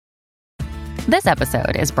This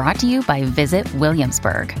episode is brought to you by Visit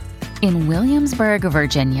Williamsburg. In Williamsburg,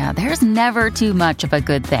 Virginia, there's never too much of a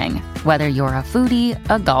good thing. Whether you're a foodie,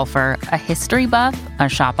 a golfer, a history buff, a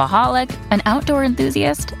shopaholic, an outdoor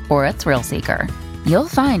enthusiast, or a thrill seeker, you'll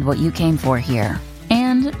find what you came for here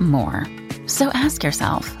and more. So ask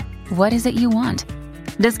yourself, what is it you want?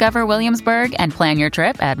 Discover Williamsburg and plan your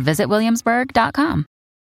trip at visitwilliamsburg.com.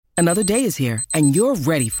 Another day is here, and you're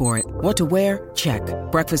ready for it. What to wear? Check.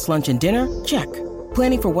 Breakfast, lunch, and dinner? Check.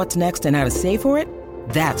 Planning for what's next and how to save for it?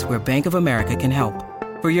 That's where Bank of America can help.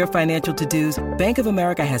 For your financial to-dos, Bank of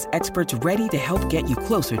America has experts ready to help get you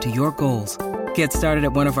closer to your goals. Get started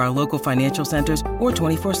at one of our local financial centers or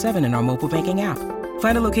 24/7 in our mobile banking app.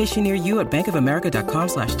 Find a location near you at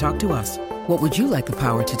bankofamerica.com/talktous. What would you like the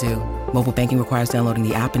power to do? Mobile banking requires downloading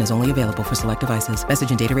the app and is only available for select devices.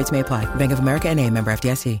 Message and data rates may apply. Bank of America N.A., member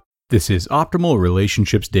FDIC. This is Optimal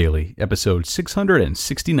Relationships Daily, episode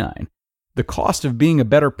 669, The Cost of Being a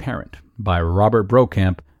Better Parent, by Robert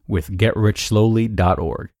Brokamp with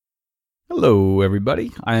GetRichSlowly.org. Hello,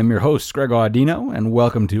 everybody. I am your host, Greg Audino, and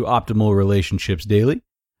welcome to Optimal Relationships Daily.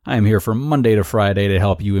 I am here from Monday to Friday to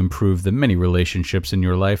help you improve the many relationships in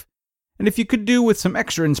your life. And if you could do with some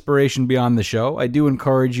extra inspiration beyond the show, I do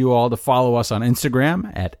encourage you all to follow us on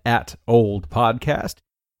Instagram at @oldpodcast.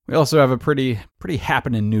 We also have a pretty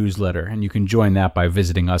happening newsletter, and you can join that by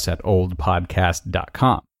visiting us at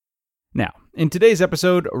oldpodcast.com. Now, in today's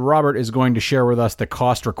episode, Robert is going to share with us the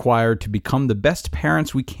cost required to become the best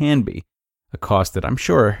parents we can be, a cost that I'm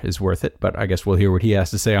sure is worth it, but I guess we'll hear what he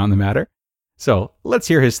has to say on the matter. So let's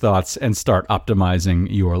hear his thoughts and start optimizing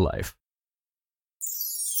your life.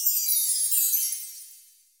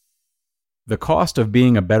 The Cost of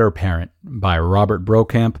Being a Better Parent by Robert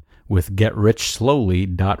Brokamp with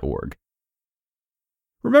GetRichSlowly.org.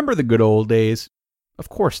 Remember the good old days? Of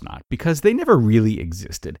course not, because they never really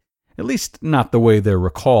existed. At least not the way they're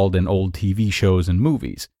recalled in old TV shows and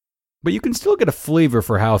movies. But you can still get a flavor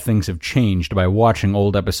for how things have changed by watching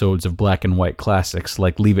old episodes of black and white classics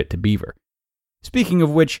like Leave It to Beaver. Speaking of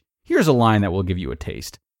which, here's a line that will give you a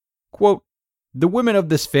taste. Quote, "The women of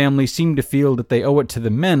this family seem to feel that they owe it to the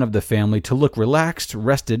men of the family to look relaxed,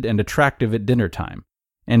 rested, and attractive at dinner time."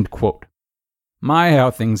 End quote. My,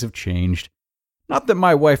 how things have changed. Not that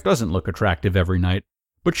my wife doesn't look attractive every night,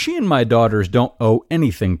 but she and my daughters don't owe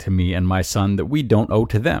anything to me and my son that we don't owe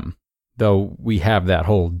to them, though we have that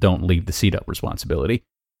whole don't leave the seat up responsibility.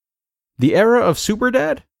 The era of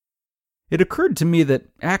Superdad? It occurred to me that,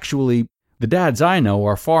 actually, the dads I know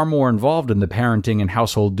are far more involved in the parenting and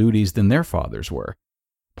household duties than their fathers were.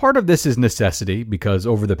 Part of this is necessity, because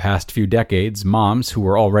over the past few decades, moms, who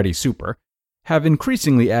were already super, have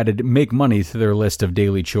increasingly added make money to their list of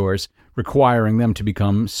daily chores, requiring them to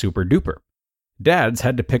become super duper. Dads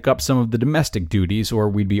had to pick up some of the domestic duties, or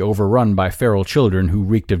we'd be overrun by feral children who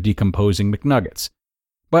reeked of decomposing McNuggets.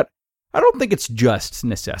 But I don't think it's just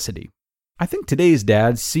necessity. I think today's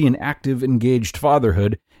dads see an active, engaged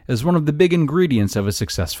fatherhood as one of the big ingredients of a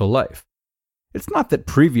successful life. It's not that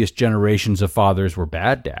previous generations of fathers were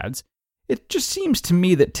bad dads. It just seems to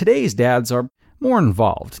me that today's dads are more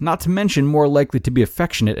involved, not to mention more likely to be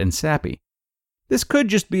affectionate and sappy. This could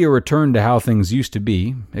just be a return to how things used to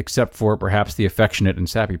be, except for perhaps the affectionate and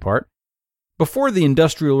sappy part. Before the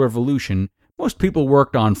Industrial Revolution, most people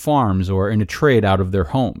worked on farms or in a trade out of their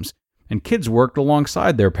homes, and kids worked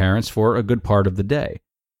alongside their parents for a good part of the day.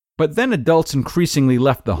 But then adults increasingly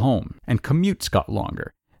left the home, and commutes got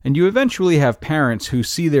longer, and you eventually have parents who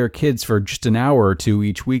see their kids for just an hour or two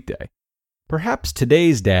each weekday. Perhaps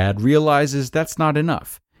today's dad realizes that's not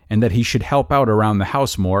enough, and that he should help out around the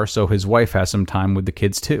house more so his wife has some time with the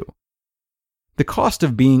kids too. The cost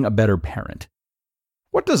of being a better parent.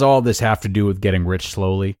 What does all this have to do with getting rich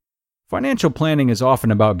slowly? Financial planning is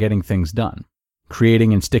often about getting things done,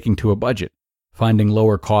 creating and sticking to a budget, finding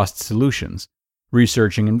lower cost solutions,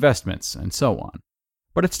 researching investments, and so on.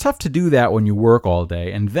 But it's tough to do that when you work all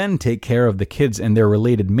day and then take care of the kids and their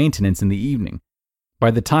related maintenance in the evening. By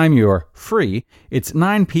the time you're free, it's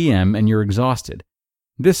 9 p.m. and you're exhausted.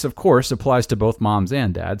 This, of course, applies to both moms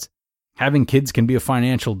and dads. Having kids can be a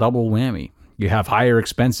financial double whammy. You have higher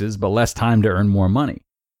expenses but less time to earn more money.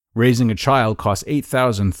 Raising a child costs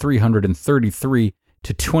 $8,333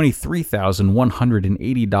 to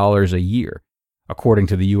 $23,180 a year, according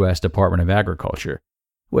to the U.S. Department of Agriculture,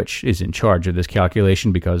 which is in charge of this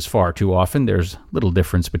calculation because far too often there's little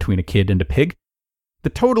difference between a kid and a pig. The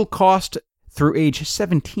total cost through age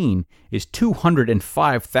 17 is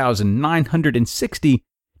 $205,960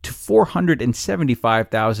 to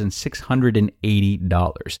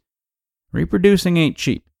 $475,680. Reproducing ain't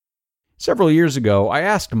cheap. Several years ago, I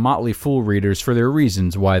asked Motley Fool readers for their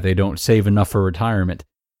reasons why they don't save enough for retirement.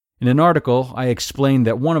 In an article, I explained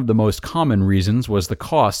that one of the most common reasons was the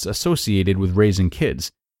costs associated with raising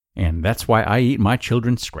kids, and that's why I eat my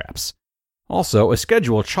children's scraps. Also, a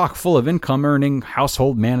schedule chock full of income earning,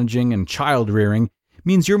 household managing, and child rearing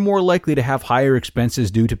means you're more likely to have higher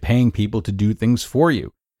expenses due to paying people to do things for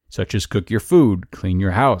you, such as cook your food, clean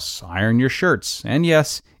your house, iron your shirts, and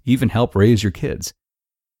yes, even help raise your kids.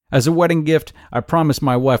 As a wedding gift, I promised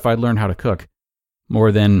my wife I'd learn how to cook.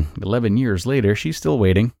 More than 11 years later, she's still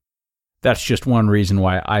waiting. That's just one reason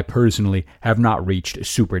why I personally have not reached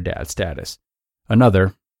super dad status.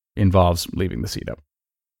 Another involves leaving the seat up.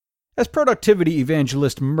 As productivity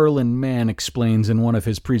evangelist Merlin Mann explains in one of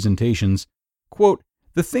his presentations, quote,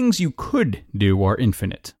 "The things you could do are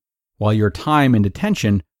infinite, while your time and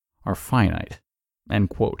attention are finite." End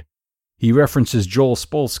quote. He references Joel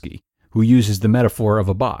Spolsky, who uses the metaphor of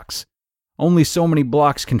a box. Only so many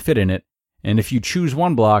blocks can fit in it, and if you choose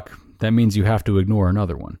one block, that means you have to ignore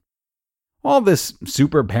another one. All this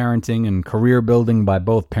super parenting and career building by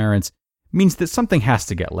both parents means that something has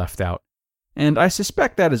to get left out, and I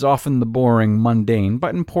suspect that is often the boring, mundane,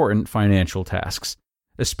 but important financial tasks,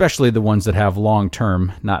 especially the ones that have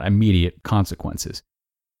long-term, not immediate consequences.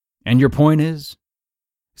 And your point is?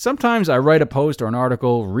 Sometimes I write a post or an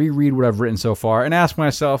article, reread what I've written so far, and ask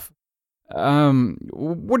myself,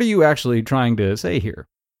 what are you actually trying to say here?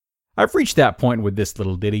 I've reached that point with this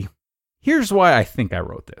little ditty. Here's why I think I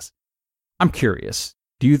wrote this. I'm curious.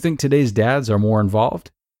 Do you think today's dads are more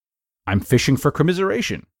involved? I'm fishing for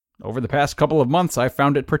commiseration. Over the past couple of months, I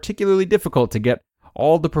found it particularly difficult to get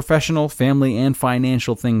all the professional, family, and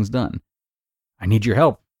financial things done. I need your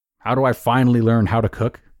help. How do I finally learn how to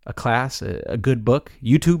cook? A class? A good book?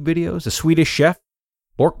 YouTube videos? A Swedish chef?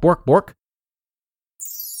 Bork, bork, bork?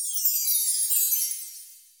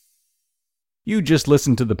 You just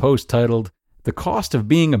listened to the post titled, "The Cost of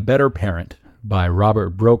Being a Better Parent" by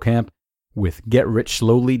Robert Brokamp with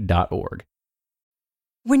GetRichSlowly.org.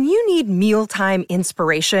 When you need mealtime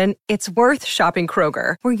inspiration, it's worth shopping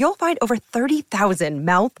Kroger, where you'll find over 30,000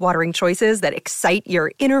 mouth-watering choices that excite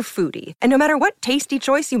your inner foodie. And no matter what tasty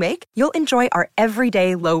choice you make, you'll enjoy our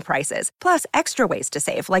everyday low prices, plus extra ways to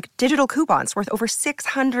save, like digital coupons worth over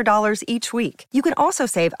 $600 each week. You can also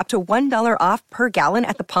save up to $1 off per gallon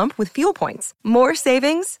at the pump with fuel points. More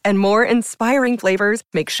savings and more inspiring flavors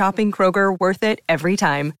make shopping Kroger worth it every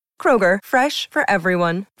time. Kroger, fresh for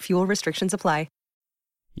everyone. Fuel restrictions apply.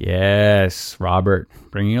 Yes, Robert,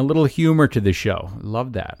 bringing a little humor to the show.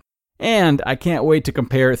 Love that. And I can't wait to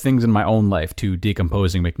compare things in my own life to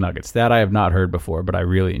decomposing McNuggets. That I have not heard before, but I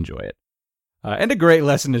really enjoy it. And a great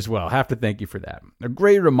lesson as well. Have to thank you for that. A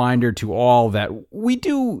great reminder to all that we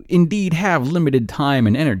do indeed have limited time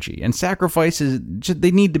and energy, and sacrifices,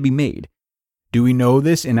 they need to be made. Do we know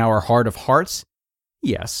this in our heart of hearts?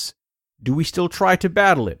 Yes. Do we still try to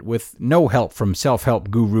battle it with no help from self-help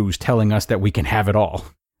gurus telling us that we can have it all?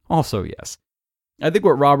 Also, yes. I think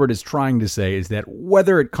what Robert is trying to say is that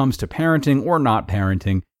whether it comes to parenting or not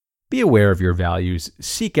parenting, be aware of your values,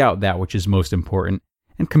 seek out that which is most important,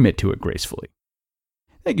 and commit to it gracefully.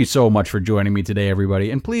 Thank you so much for joining me today,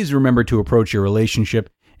 everybody, and please remember to approach your relationship,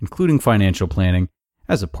 including financial planning,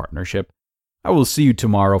 as a partnership. I will see you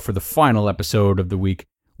tomorrow for the final episode of the week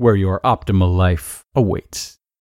where your optimal life awaits.